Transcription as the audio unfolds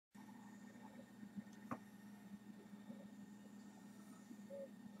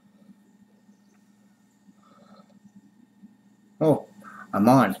Oh, I'm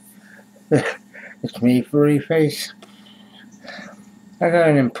on. It's me, Furry Face. I got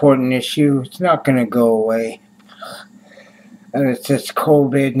an important issue. It's not going to go away. And it's this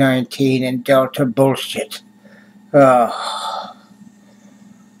COVID-19 and Delta bullshit. Uh,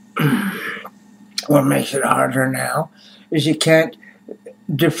 what makes it harder now is you can't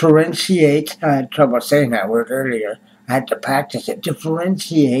differentiate. I had trouble saying that word earlier. I had to practice it.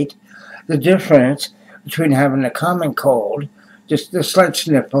 Differentiate the difference between having a common cold, just the slight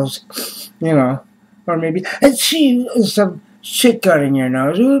sniffles, or maybe, and see, some shit got in your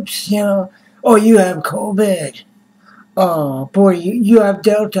nose. Oops, oh, you have COVID. Oh, boy, you have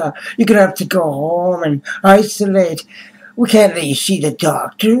Delta. You're going to have to go home and isolate. We can't let you see the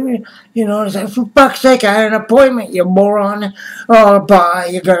doctor. It's like, for fuck's sake, I had an appointment, you moron. Oh, bye,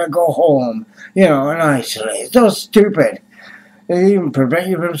 you got to go home, and isolate. It's so stupid. They even prevent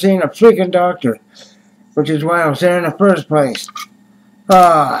you from seeing a freaking doctor, which is why I was there in the first place.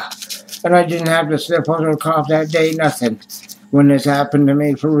 And I didn't have the sniffles or cough that day, nothing, when this happened to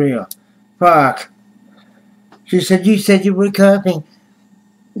me, for real. Fuck. She said, you said you were coughing.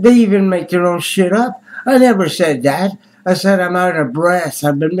 They even make their own shit up. I never said that. I said I'm out of breath.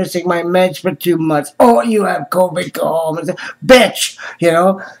 I've been missing my meds for 2 months. Oh, you have COVID, go home. I said, bitch,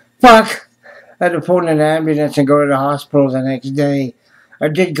 fuck. I had to phone an ambulance and go to the hospital the next day. I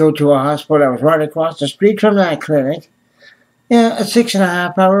did go to a hospital that was right across the street from that clinic. Yeah, a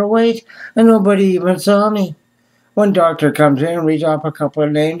 6.5-hour wait, and nobody even saw me. One doctor comes in and reads off a couple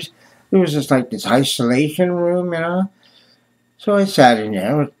of names. It was just like this isolation room, So I sat in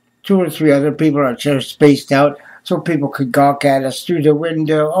there with 2 or 3 other people. Our chairs spaced out so people could gawk at us through the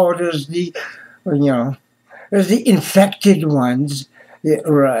window. Oh, there's the infected ones. Yeah,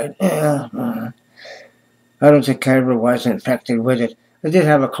 right. I don't think I ever was infected with it. I did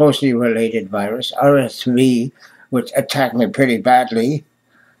have a closely related virus, RSV, which attacked me pretty badly.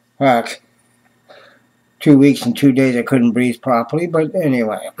 Fuck. 2 weeks and 2 days I couldn't breathe properly, but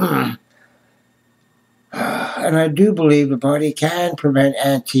anyway. And I do believe the body can prevent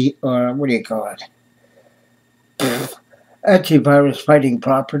antivirus fighting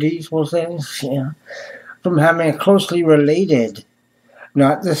properties, we'll say, from having a closely related,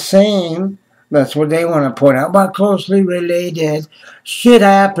 not the same. That's what they want to point out, but closely related. Shit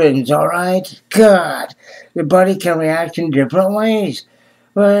happens, all right? God, the body can react in different ways.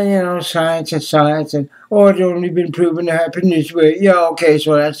 Well, science is science, and, it's only been proven to happen this way. Yeah, okay,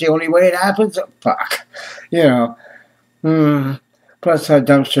 so that's the only way it happens? Oh, fuck. Plus, I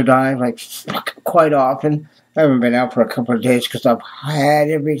dumpster dive, quite often. I haven't been out for a couple of days because I've had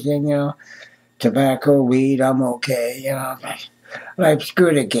everything, tobacco, weed, I'm okay, Life's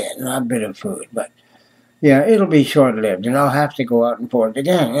good again, not a bit of food, but, it'll be short-lived, and I'll have to go out and forth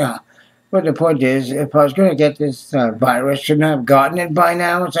again, But the point is, if I was going to get this virus, shouldn't I have gotten it by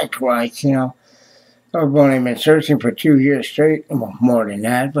now? It's like, Christ, I've only been searching for 2 years straight. Well, more than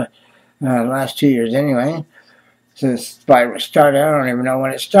that, but the last 2 years anyway. Since this virus started, I don't even know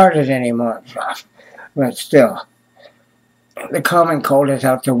when it started anymore. But still, the common cold is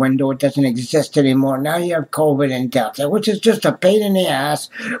out the window. It doesn't exist anymore. Now you have COVID and Delta, which is just a pain in the ass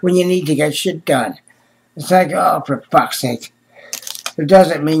when you need to get shit done. It's like, oh, for fuck's sake. It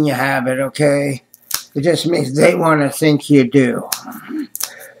doesn't mean you have it, okay? It just means they want to think you do.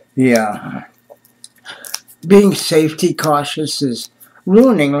 Yeah. Being safety cautious is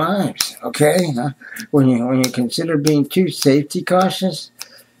ruining lives, okay? When you consider being too safety cautious,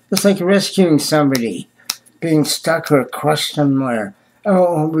 it's like rescuing somebody, being stuck or crushed somewhere.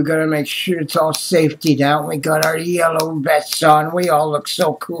 Oh, we got to make sure it's all safety out. We got our yellow vests on. We all look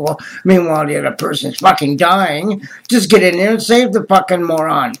so cool. Meanwhile, the other person's fucking dying. Just get in there and save the fucking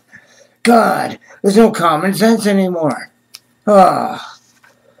moron. God, there's no common sense anymore.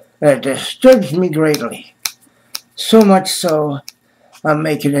 It disturbs me greatly. So much so, I'm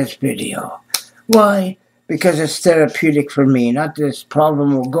making this video. Why? Because it's therapeutic for me. Not that this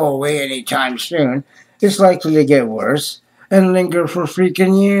problem will go away anytime soon. It's likely to get worse and linger for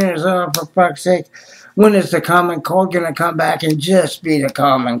freaking years. Oh, for fuck's sake. When is the common cold going to come back and just be the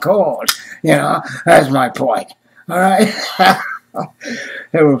common cold? That's my point. All right?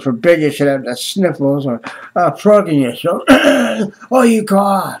 Heaven forbid you should have the sniffles or a frog in your throat. Oh, you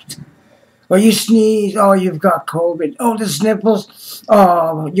coughed. Or you sneeze. Oh, you've got COVID. Oh, the sniffles.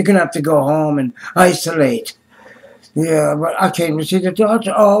 Oh, you're going to have to go home and isolate. Yeah, but I came to see the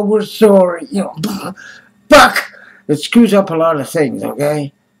doctor. Oh, we're sorry. Fuck! It screws up a lot of things,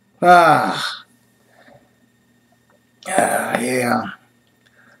 okay? Yeah.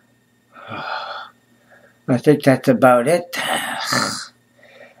 I think that's about it.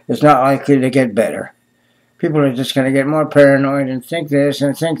 It's not likely to get better. People are just going to get more paranoid and think this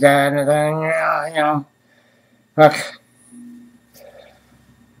and think that, and then, Look.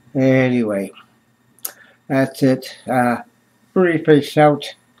 Anyway, that's it. Briefly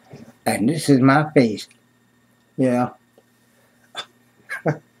shout, and this is my face. Yeah.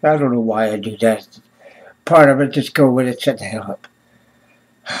 I don't know why I do that. Part of it, just go with it, shut the hell up.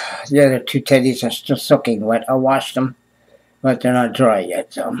 The other two teddies are still soaking wet. I washed them, but they're not dry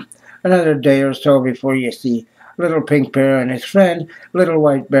yet. So another day or so before you see Little Pink Bear and his friend, Little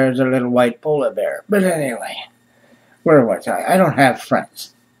White Bear, the little white polar bear. But anyway, where was I? I don't have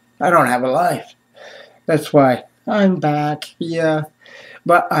friends. I don't have a life. That's why I'm back, yeah.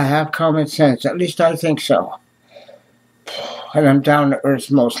 But I have common sense. At least I think so. And I'm down to earth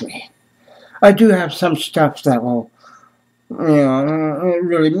mostly. I do have some stuff that will,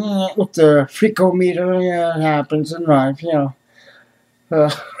 really, with the freakometer, it happens in life,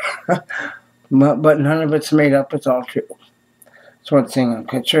 But none of it's made up, it's all true. That's one thing I'm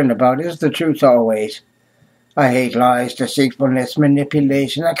concerned about, is the truth always. I hate lies, deceitfulness,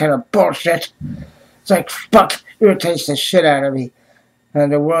 manipulation, that kind of bullshit. It's like, fuck, irritates the shit out of me.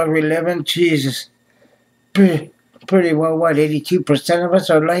 And the world we live in, Jesus. Pretty well, 82% of us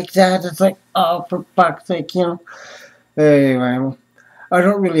are like that? It's like, oh, for fuck's sake, Anyway, I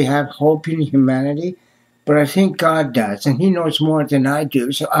don't really have hope in humanity, but I think God does, and He knows more than I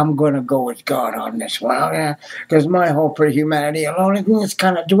do, so I'm going to go with God on this one, because my hope for humanity alone is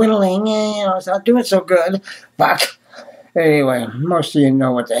kind of dwindling, it's not doing so good. Fuck. Anyway, most of you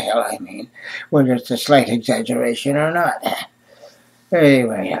know what the hell I mean, whether it's a slight exaggeration or not.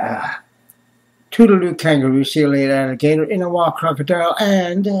 Anyway, toodaloo kangaroo, see you later alligator, in a walk crocodile,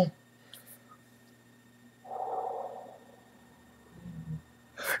 and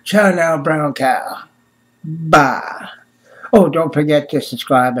ciao now brown cow. Bye. Oh, don't forget to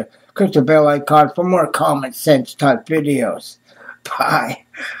subscribe and click the bell icon for more common sense type videos. Bye.